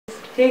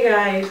Hey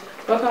guys,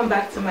 welcome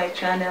back to my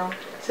channel.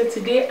 So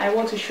today I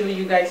want to show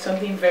you guys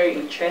something very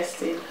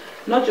interesting.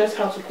 Not just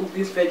how to cook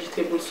this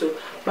vegetable soup,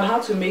 but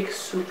how to make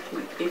soup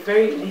with a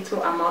very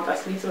little amount,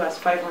 as little as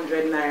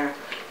 500 naira.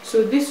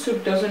 So this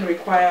soup doesn't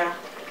require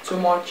too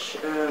much,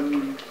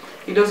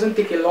 it doesn't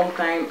take a long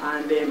time,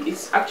 and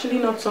it's actually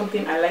not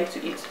something I like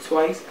to eat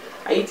twice.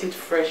 I eat it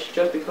fresh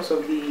just because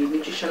of the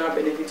nutritional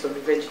benefits of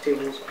the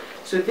vegetables.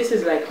 So this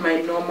is like my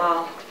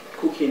normal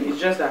cooking. It's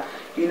just that,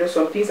 you know,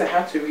 some things I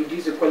have to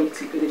reduce the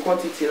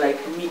quantity, like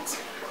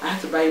meat. I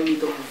have to buy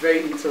meat of a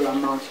very little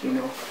amount, you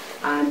know,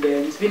 and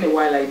it's been a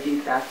while I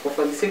did that, but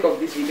for the sake of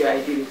this video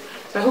I did it.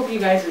 So I hope you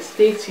guys will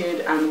stay tuned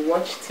and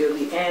watch till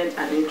the end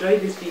and enjoy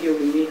this video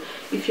with me.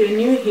 If you're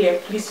new here,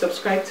 please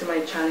subscribe to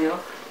my channel,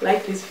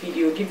 like this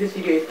video, give this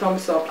video a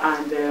thumbs up,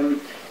 and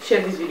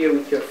share this video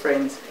with your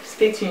friends.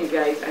 Stay tuned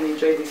guys and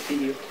enjoy this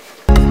video.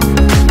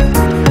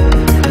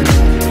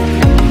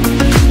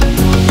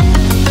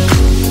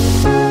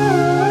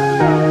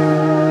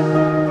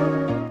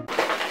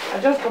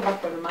 I just got back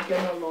from the market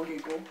not long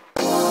ago.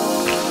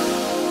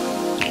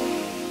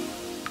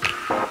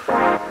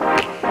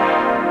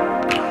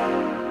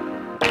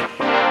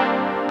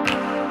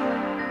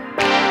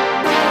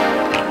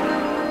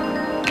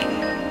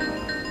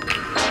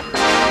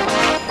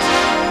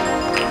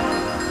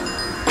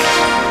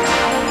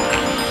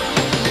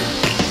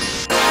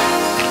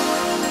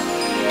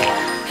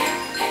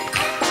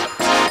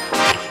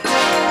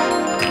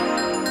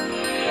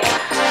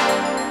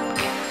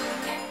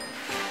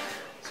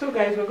 So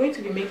guys, we're going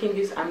to be making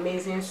this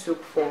amazing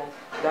soup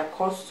that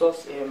costs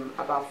us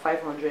about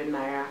 500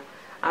 naira,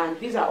 and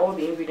these are all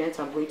the ingredients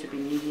I'm going to be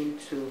needing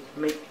to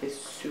make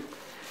this soup.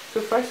 So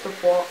first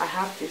of all, I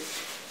have this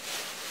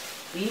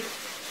beef.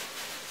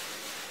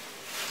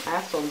 I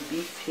have some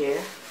beef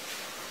here.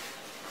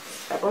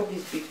 I bought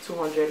this beef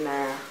 200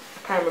 naira.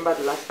 I can't remember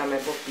the last time I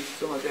bought beef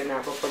 200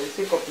 naira, but for the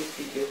sake of this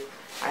video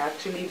I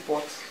actually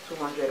bought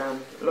 200,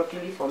 and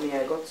luckily for me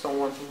I got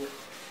someone who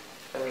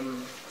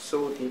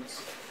sold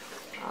it.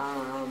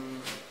 I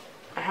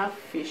have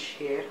fish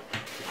here.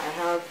 I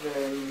have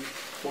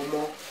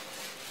pomo.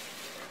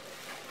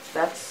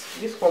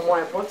 This pomo,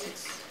 I bought it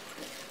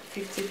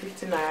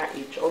 50 naira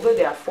each, although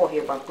there are 4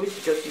 here, but I'm going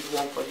to just use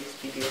one for this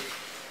video.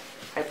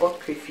 I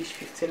bought crayfish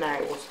 50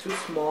 naira. It was too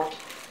small,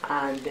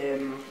 and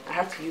I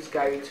have to use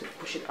gari to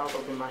push it out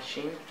of the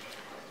machine.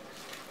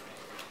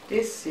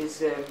 This is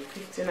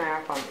 50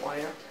 naira palm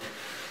oil,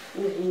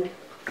 ugu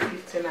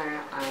 50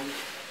 naira, and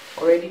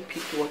already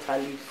picked water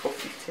leaf for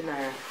 50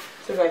 naira.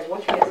 So guys,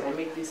 watch me as I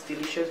make this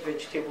delicious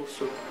vegetable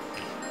soup.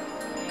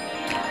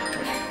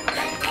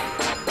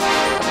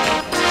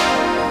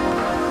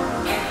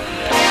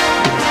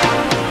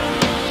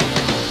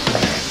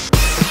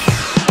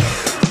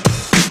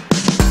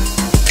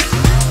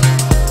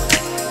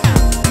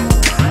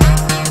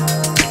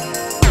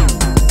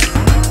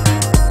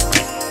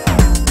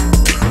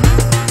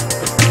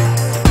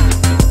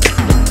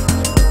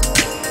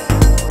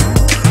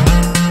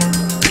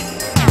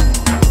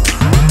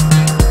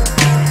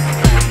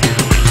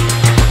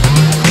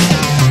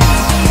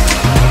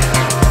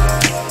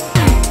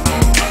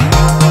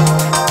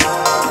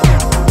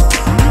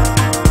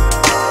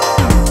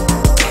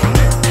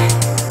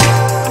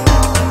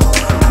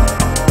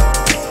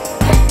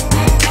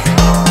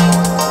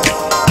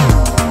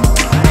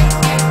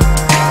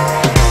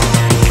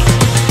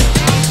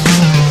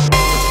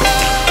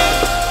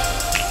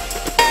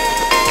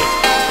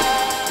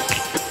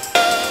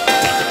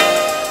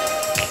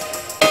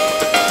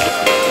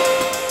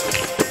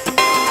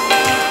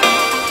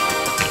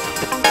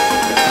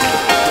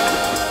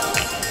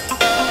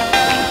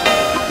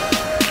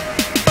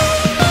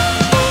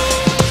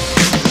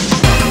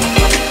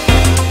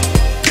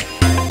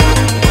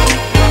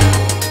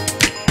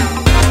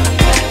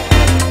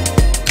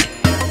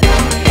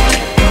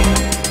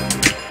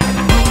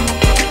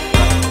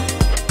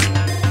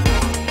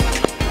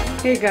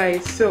 Hey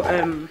guys, so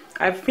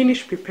I've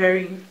finished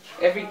preparing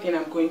everything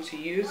I'm going to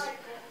use,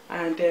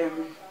 and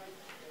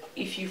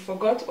if you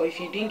forgot or if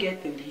you didn't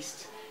get the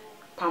list: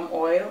 palm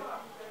oil,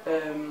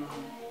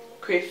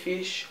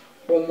 crayfish,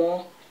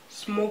 pomo,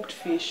 smoked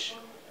fish,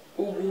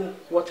 ugu,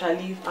 water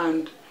leaf,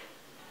 and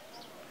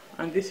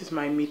this is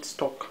my meat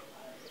stock.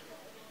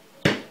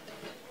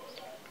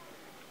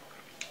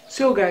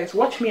 So guys,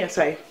 watch me as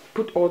I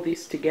put all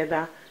this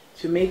together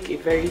to make a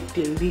very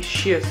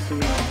delicious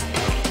meal.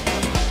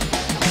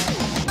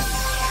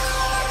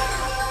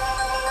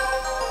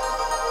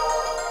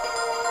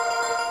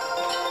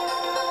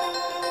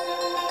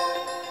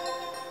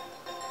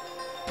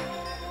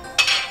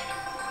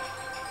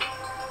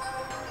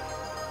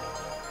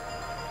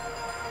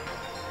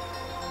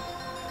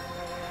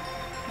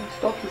 The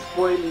stock is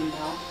boiling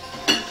now.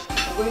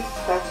 I'm going to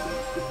start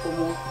with the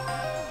pomo.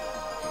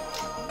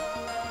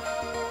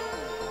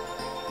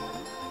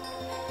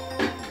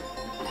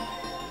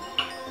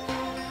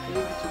 I need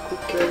it to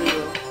cook very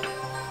well.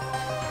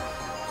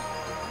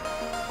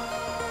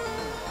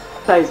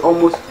 After it's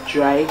almost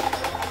dry,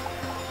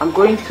 I'm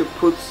going to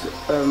put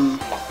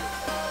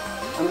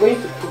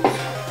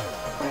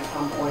my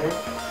palm oil. oil.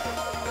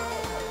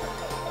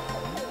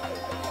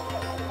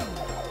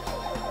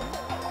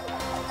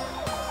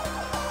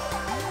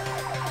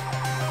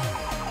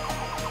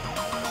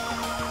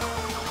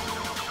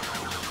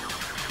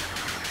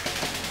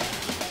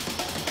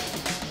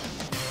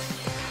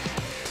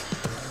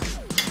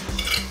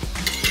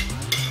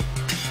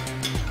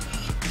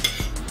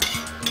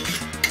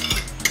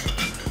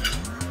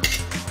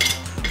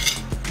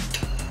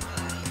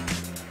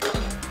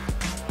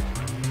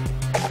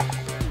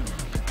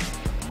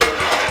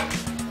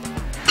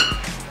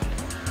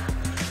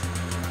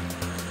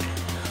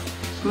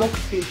 Smoked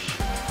fish,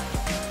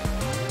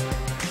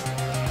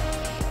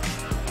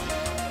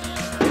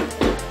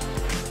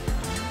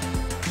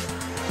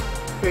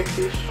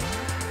 crayfish,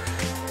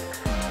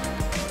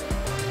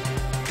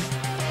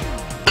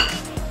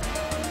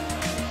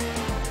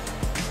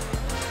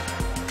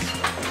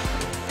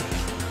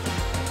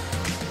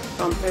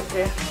 some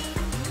pepper,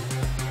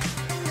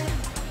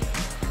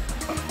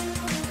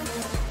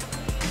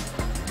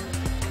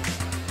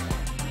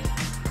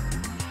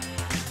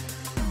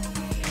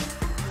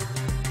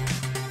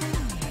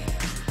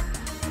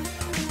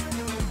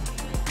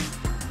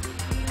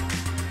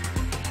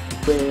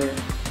 where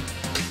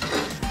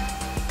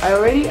I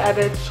already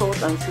added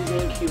salt and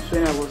seasoning cubes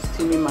when I was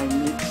steaming my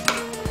meat,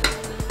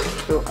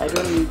 so I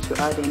don't need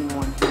to add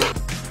anyone here.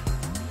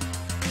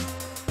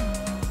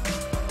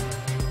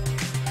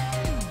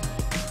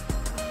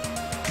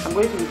 I'm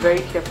going to be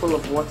very careful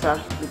of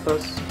water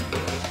because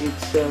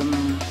it's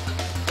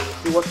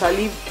the water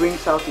leaf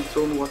brings out its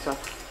own water,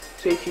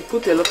 so if you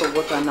put a lot of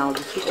water now,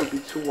 the soup will be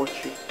too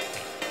watery.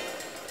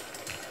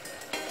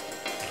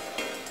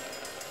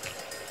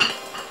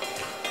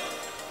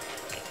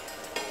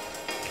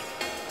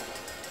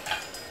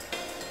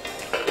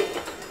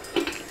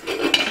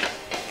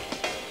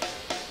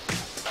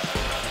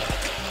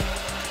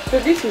 So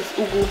this is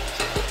ugu.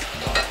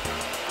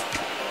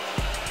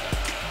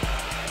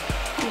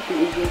 This is the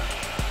ugu.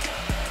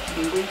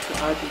 I'm going to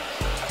add it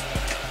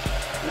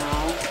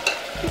now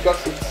because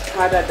it's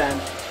harder than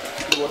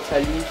the water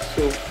leaf,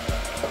 so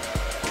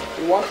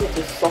we want it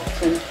to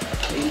soften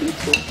a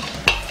little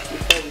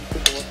before we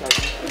put the water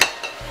leaf in.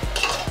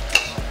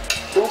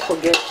 Don't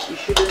forget, you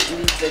shouldn't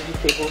leave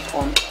vegetables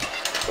on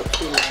for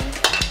too long.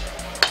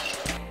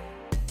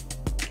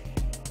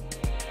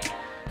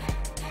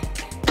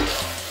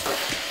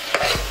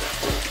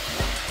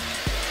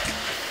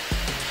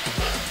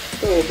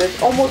 So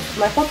there's almost,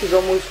 my pot is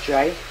almost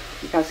dry.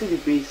 You can see the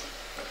base.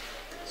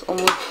 It's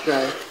almost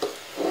dry.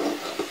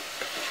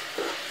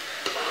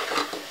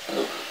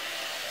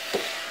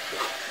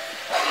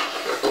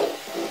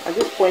 At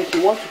this point,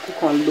 you want to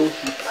cook on low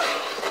heat.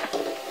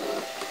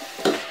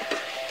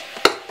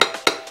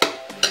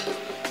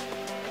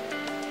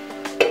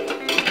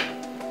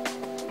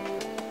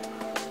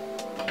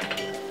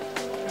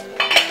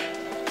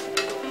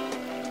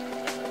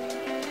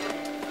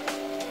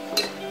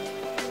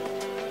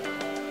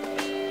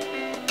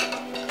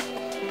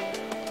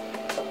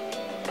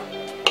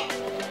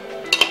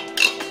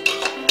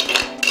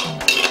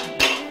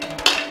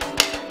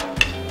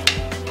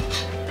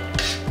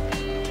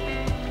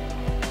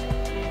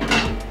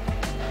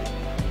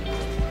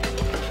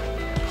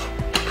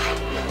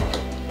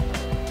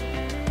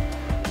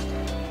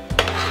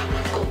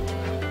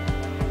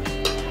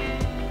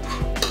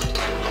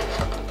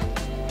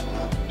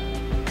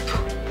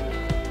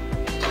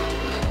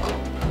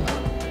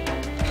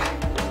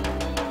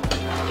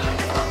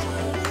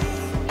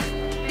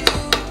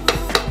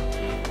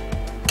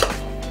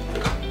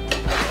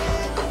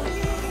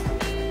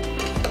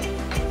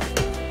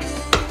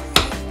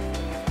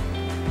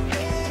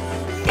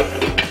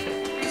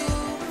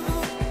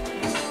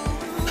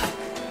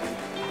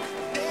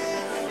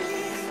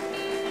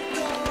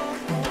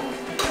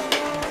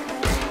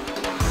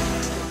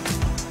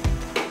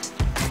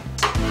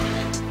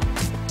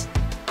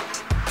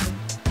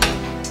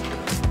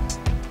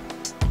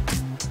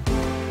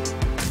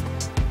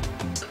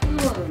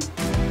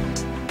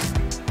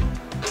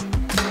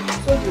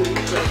 So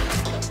delicious.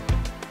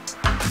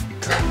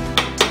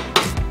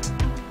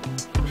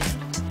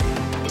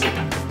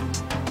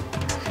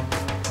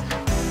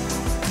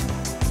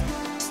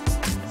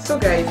 So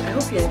guys, I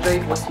hope you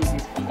enjoyed watching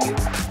this video.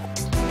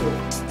 So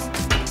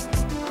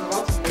I'm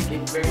about to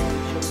make a very